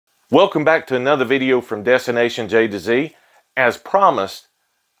Welcome back to another video from Destination J to Z. As promised,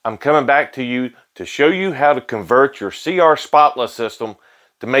 I'm coming back to you to show you how to convert your CR Spotless system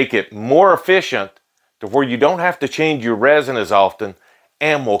to make it more efficient to where you don't have to change your resin as often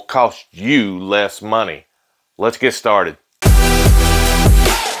and will cost you less money. Let's get started.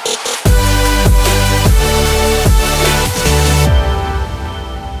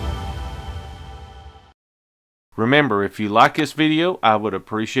 Remember, if you like this video, I would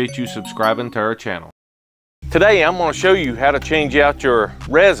appreciate you subscribing to our channel. Today, I'm going to show you how to change out your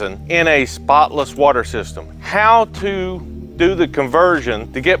resin in a spotless water system. How to do the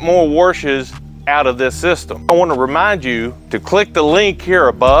conversion to get more washes out of this system. I want to remind you to click the link here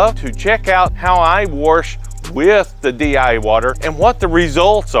above to check out how I wash with the DI water and what the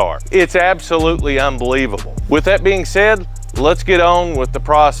results are. It's absolutely unbelievable. With that being said, let's get on with the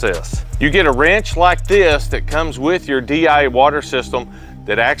process. You get a wrench like this that comes with your DI water system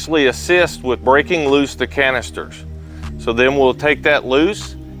that actually assists with breaking loose the canisters. So then we'll take that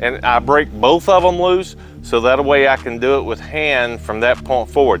loose and I break both of them loose so that way I can do it with hand from that point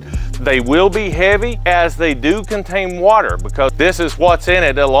forward. They will be heavy as they do contain water because this is what's in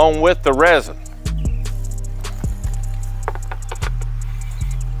it along with the resin.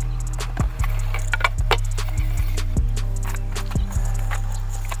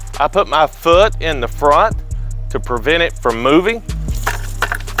 I put my foot in the front to prevent it from moving.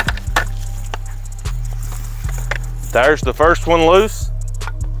 There's the first one loose.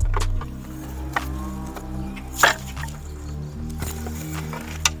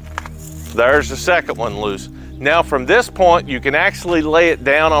 There's the second one loose. Now from this point, you can actually lay it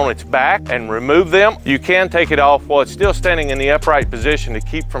down on its back and remove them. You can take it off while it's still standing in the upright position to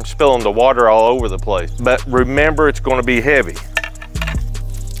keep from spilling the water all over the place. But remember, it's going to be heavy.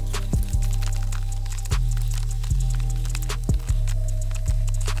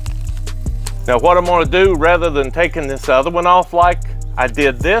 Now what I'm going to do, rather than taking this other one off like I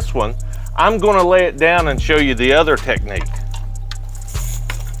did this one, I'm going to lay it down and show you the other technique.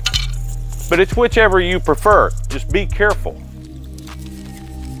 But it's whichever you prefer, just be careful.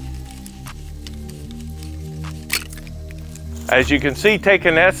 As you can see,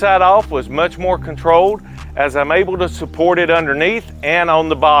 taking that side off was much more controlled as I'm able to support it underneath and on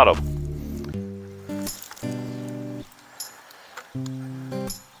the bottom.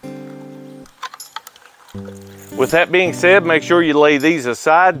 With that being said, make sure you lay these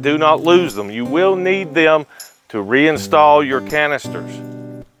aside. Do not lose them. You will need them to reinstall your canisters.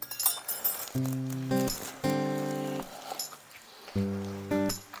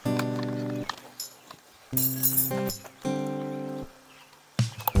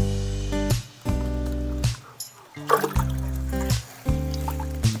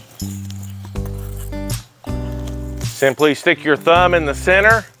 Simply stick your thumb in the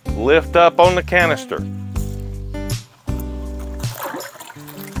center, lift up on the canister.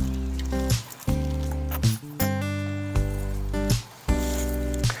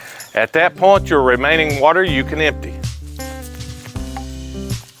 At that point, your remaining water you can empty.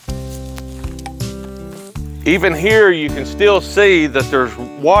 Even here, you can still see that there's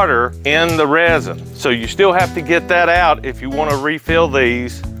water in the resin. So you still have to get that out if you want to refill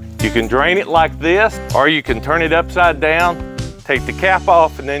these. You can drain it like this, or you can turn it upside down, take the cap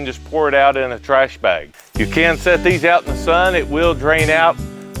off, and then just pour it out in a trash bag. You can set these out in the sun. It will drain out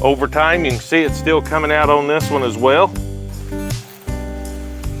over time. You can see it's still coming out on this one as well.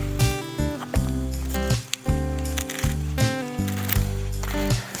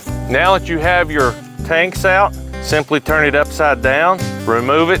 Now that you have your tanks out, simply turn it upside down,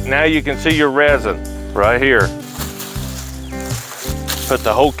 remove it. Now you can see your resin right here. Put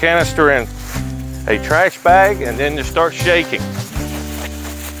the whole canister in a trash bag and then just start shaking.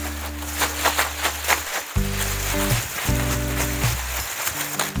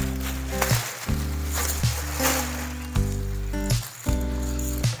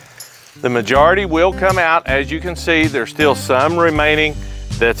 The majority will come out. As you can see, there's still some remaining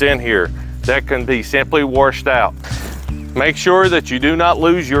that's in here that can be simply washed out. Make sure that you do not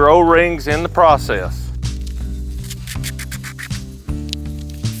lose your O-rings in the process.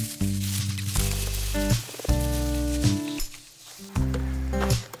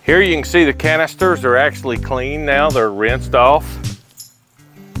 Here you can see the canisters are actually clean now, they're rinsed off.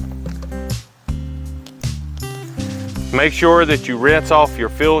 Make sure that you rinse off your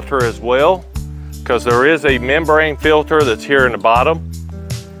filter as well, because there is a membrane filter that's here in the bottom.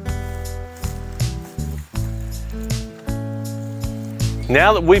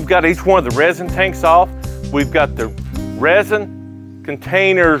 Now that we've got each one of the resin tanks off, we've got the resin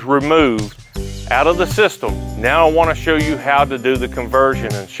containers removed. out of the system. Now I want to show you how to do the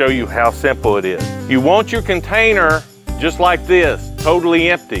conversion and show you how simple it is. You want your container just like this, totally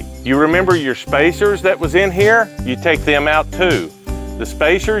empty. You remember your spacers that was in here? You take them out too. The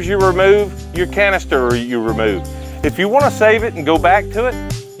spacers you remove, your canister you remove. If you want to save it and go back to it,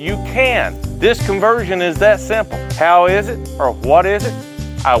 you can. This conversion is that simple. How is it, or what is it?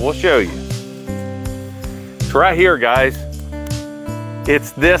 I will show you. It's right here, guys.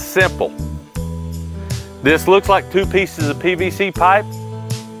 It's this simple. This looks like 2 pieces of PVC pipe,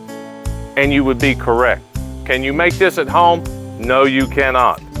 and you would be correct. Can you make this at home? No, you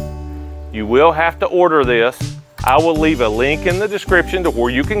cannot. You will have to order this. I will leave a link in the description to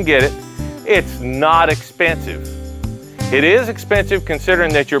where you can get it. It's not expensive. It is expensive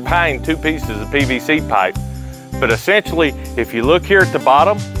considering that you're buying 2 pieces of PVC pipe, but essentially, if you look here at the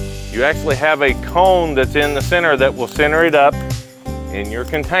bottom, you actually have a cone that's in the center that will center it up in your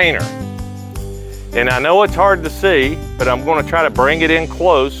container. And I know it's hard to see, but I'm going to try to bring it in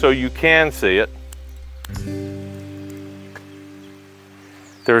close so you can see it.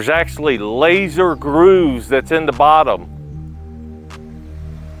 There's actually laser grooves that's in the bottom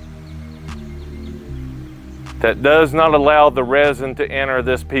that does not allow the resin to enter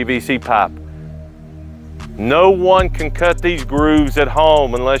this PVC pipe. No one can cut these grooves at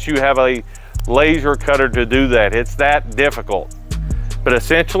home unless you have a laser cutter to do that. It's that difficult. But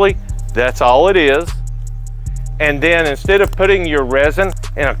essentially, that's all it is. And then instead of putting your resin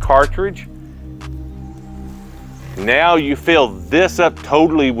in a cartridge, now you fill this up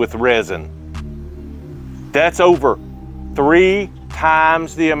totally with resin. That's over 3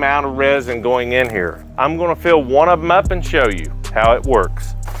 times the amount of resin going in here. I'm going to fill one of them up and show you how it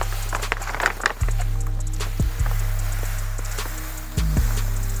works.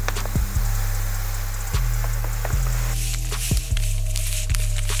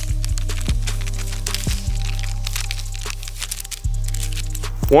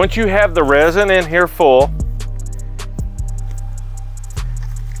 Once you have the resin in here full,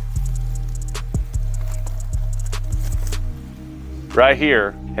 right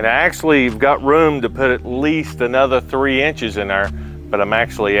here, and I actually have got room to put at least another 3 inches in there, but I'm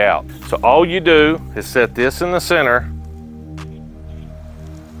actually out. So all you do is set this in the center.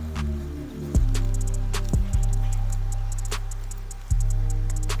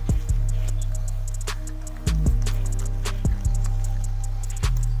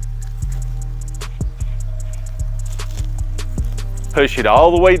 Push it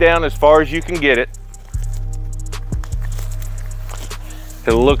all the way down as far as you can get it.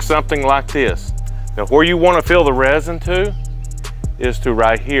 It'll look something like this. Now where you want to fill the resin to is to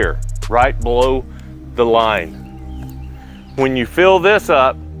right here, right below the line. When you fill this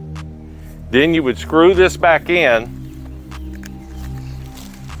up, then you would screw this back in.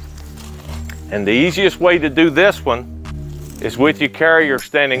 And the easiest way to do this one is with your carrier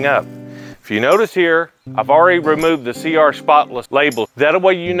standing up. If you notice here, I've already removed the CR Spotless label. That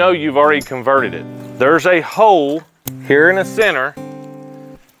way you know you've already converted it. There's a hole here in the center.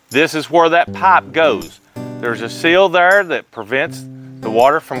 This is where that pipe goes. There's a seal there that prevents the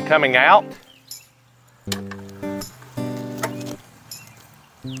water from coming out.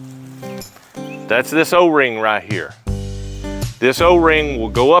 That's this O-ring right here. This O-ring will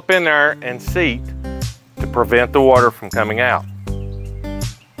go up in there and seat to prevent the water from coming out.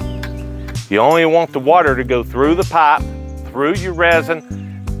 You only want the water to go through the pipe, through your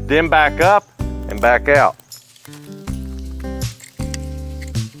resin, then back up and back out.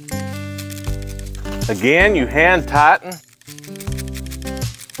 Again, you hand tighten.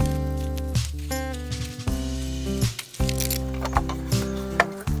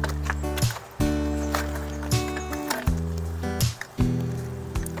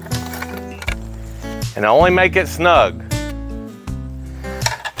 And only make it snug.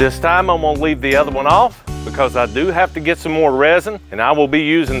 This time I'm going to leave the other one off because I do have to get some more resin, and I will be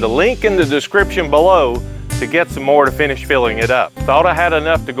using the link in the description below to get some more to finish filling it up. Thought I had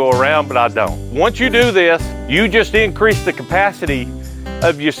enough to go around, but I don't. Once you do this, you just increase the capacity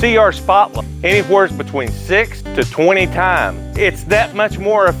of your CR Spotless anywhere between 6 to 20 times. It's that much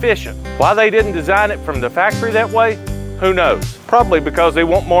more efficient. Why they didn't design it from the factory that way, who knows? Probably because they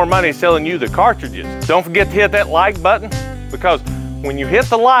want more money selling you the cartridges. Don't forget to hit that like button, because when you hit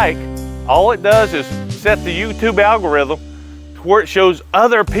the like, all it does is set the YouTube algorithm to where it shows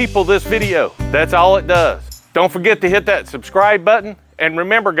other people this video. That's all it does. Don't forget to hit that subscribe button. And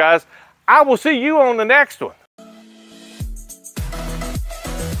remember, guys, I will see you on the next one.